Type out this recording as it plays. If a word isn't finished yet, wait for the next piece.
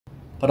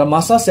Pada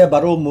masa saya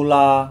baru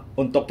mula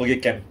untuk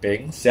pergi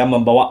camping, saya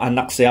membawa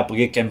anak saya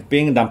pergi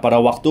camping dan pada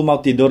waktu mau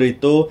tidur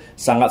itu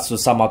sangat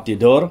susah mau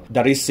tidur.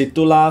 Dari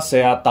situlah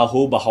saya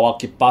tahu bahawa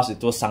kipas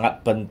itu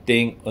sangat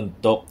penting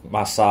untuk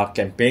masa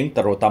camping,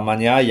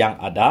 terutamanya yang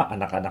ada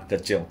anak-anak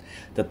kecil.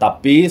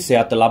 Tetapi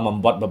saya telah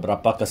membuat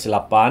beberapa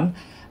kesilapan.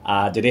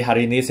 Jadi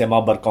hari ini saya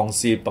mau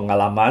berkongsi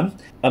pengalaman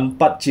 4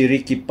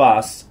 ciri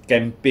kipas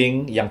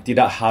camping yang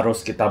tidak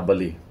harus kita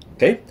beli.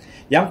 Okay?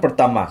 Yang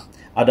pertama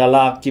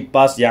adalah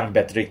kipas yang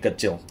bateri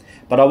kecil.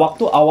 Pada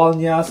waktu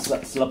awalnya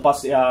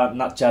selepas saya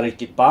nak cari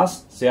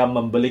kipas, saya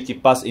membeli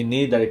kipas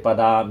ini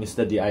daripada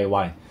Mr.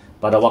 DIY.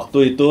 Pada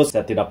waktu itu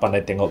saya tidak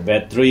pandai tengok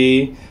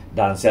bateri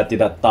dan saya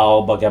tidak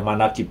tahu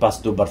bagaimana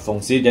kipas itu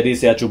berfungsi. Jadi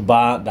saya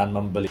cuba dan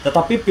membeli.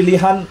 Tetapi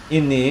pilihan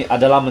ini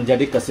adalah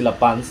menjadi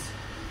kesilapan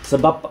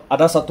sebab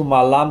ada satu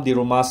malam di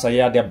rumah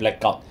saya dia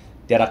blackout,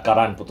 tiada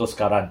karan, putus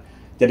karan.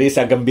 Jadi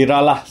saya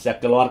gembiralah, saya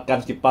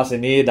keluarkan kipas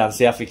ini dan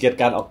saya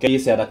fikirkan, okey,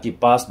 saya ada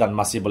kipas dan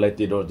masih boleh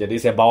tidur. Jadi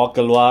saya bawa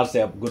keluar,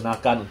 saya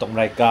gunakan untuk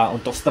mereka.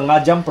 Untuk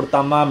setengah jam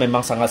pertama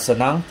memang sangat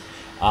senang.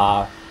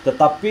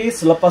 Tetapi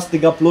selepas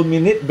 30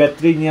 minit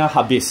baterinya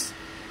habis.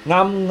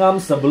 Ngam-ngam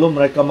sebelum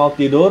mereka mau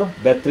tidur,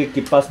 bateri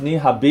kipas ini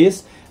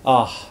habis.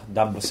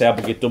 Dan saya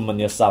begitu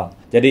menyesal.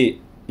 Jadi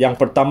yang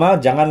pertama,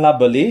 janganlah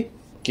beli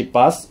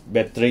kipas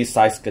bateri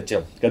saiz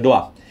kecil.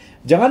 Kedua,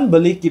 jangan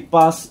beli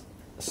kipas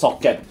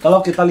soket.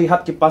 Kalau kita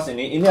lihat kipas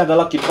ini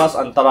adalah kipas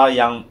antara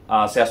yang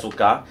saya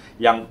suka,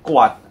 yang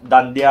kuat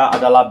dan dia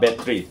adalah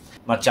bateri,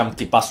 macam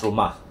kipas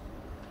rumah.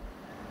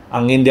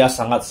 Angin dia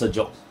sangat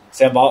sejuk.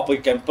 Saya bawa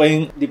pergi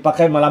camping,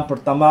 dipakai malam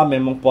pertama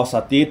memang puas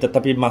hati,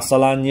 tetapi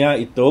masalahnya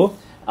itu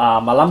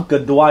malam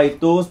kedua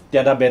itu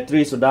tiada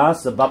bateri sudah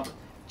sebab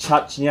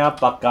charge-nya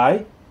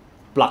pakai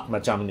plug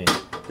macam ni.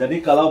 Jadi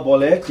kalau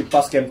boleh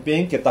kipas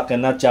camping kita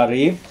kena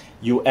cari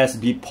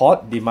USB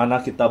port di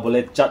mana kita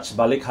boleh charge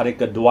balik hari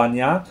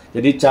keduanya.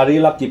 Jadi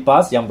carilah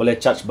kipas yang boleh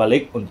charge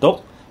balik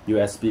untuk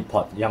USB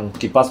port.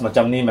 Yang kipas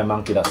macam ni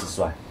memang tidak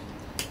sesuai.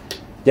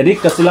 Jadi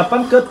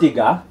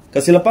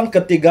kesilapan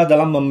ketiga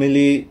dalam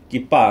memilih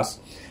kipas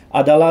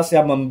adalah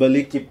saya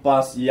membeli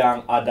kipas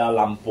yang ada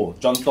lampu.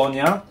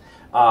 Contohnya,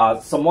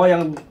 semua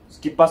yang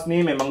kipas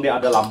ni memang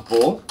dia ada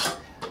lampu.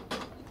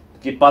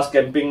 Kipas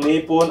camping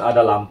ni pun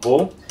ada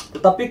lampu.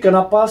 Tetapi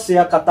kenapa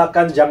saya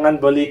katakan jangan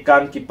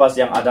belikan kipas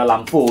yang ada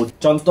lampu?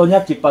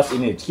 Contohnya kipas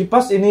ini.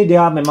 Kipas ini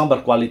dia memang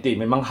berkualiti.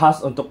 Memang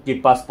khas untuk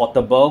kipas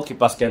portable,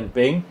 kipas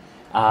camping.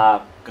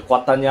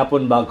 Kekuatannya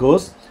pun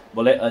bagus.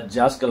 Boleh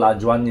adjust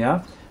kelajuannya.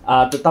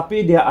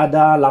 Tetapi dia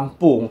ada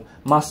lampu.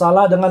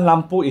 Masalah dengan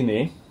lampu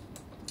ini,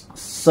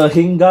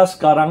 sehingga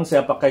sekarang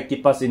saya pakai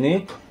kipas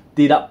ini,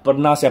 tidak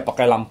pernah saya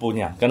pakai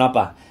lampunya.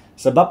 Kenapa?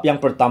 Sebab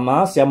yang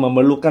pertama, saya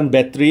memerlukan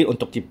bateri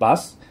untuk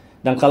kipas.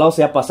 Dan kalau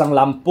saya pasang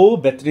lampu,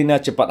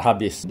 baterinya cepat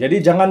habis.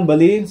 Jadi jangan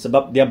beli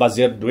sebab dia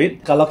bazir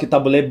duit. Kalau kita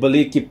boleh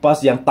beli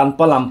kipas yang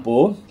tanpa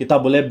lampu,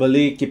 kita boleh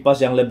beli kipas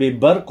yang lebih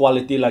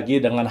berkualiti lagi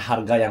dengan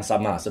harga yang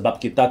sama.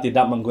 Sebab kita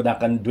tidak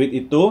menggunakan duit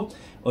itu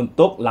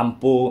untuk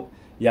lampu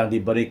yang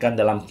diberikan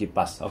dalam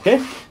kipas.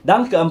 Okey?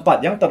 Dan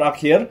keempat, yang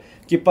terakhir,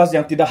 kipas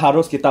yang tidak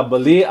harus kita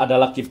beli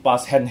adalah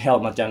kipas handheld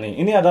macam ni.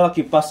 Ini adalah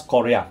kipas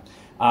Korea.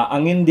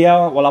 Angin dia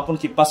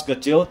walaupun kipas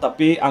kecil,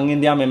 tapi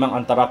angin dia memang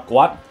antara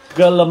kuat.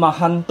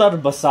 Kelemahan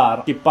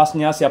terbesar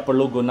kipasnya saya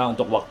perlu guna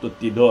untuk waktu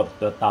tidur.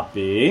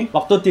 Tetapi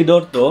waktu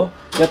tidur tuh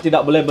saya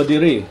tidak boleh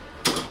berdiri.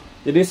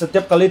 Jadi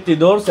setiap kali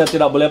tidur saya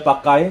tidak boleh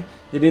pakai.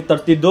 Jadi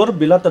tertidur,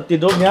 bila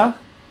tertidurnya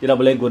tidak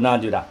boleh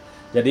guna juga.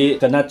 Jadi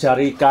kena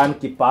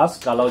carikan kipas.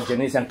 Kalau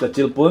jenis yang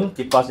kecil pun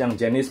kipas yang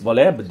jenis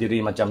boleh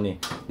berdiri macam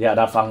ni. Dia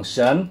ada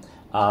function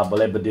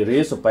boleh berdiri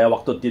supaya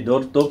waktu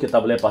tidur tuh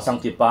kita boleh pasang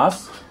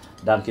kipas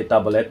dan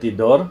kita boleh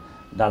tidur.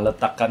 Dan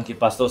letakkan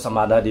kipas itu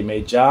sama ada di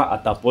meja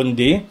ataupun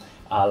di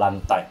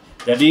lantai.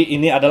 Jadi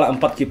ini adalah 4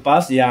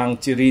 kipas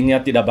yang cirinya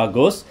tidak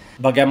bagus.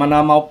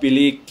 Bagaimana mau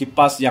pilih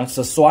kipas yang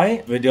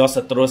sesuai? Video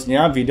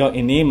seterusnya, video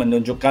ini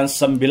menunjukkan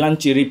 9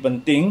 ciri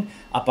penting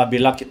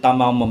apabila kita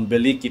mau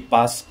membeli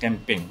kipas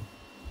camping.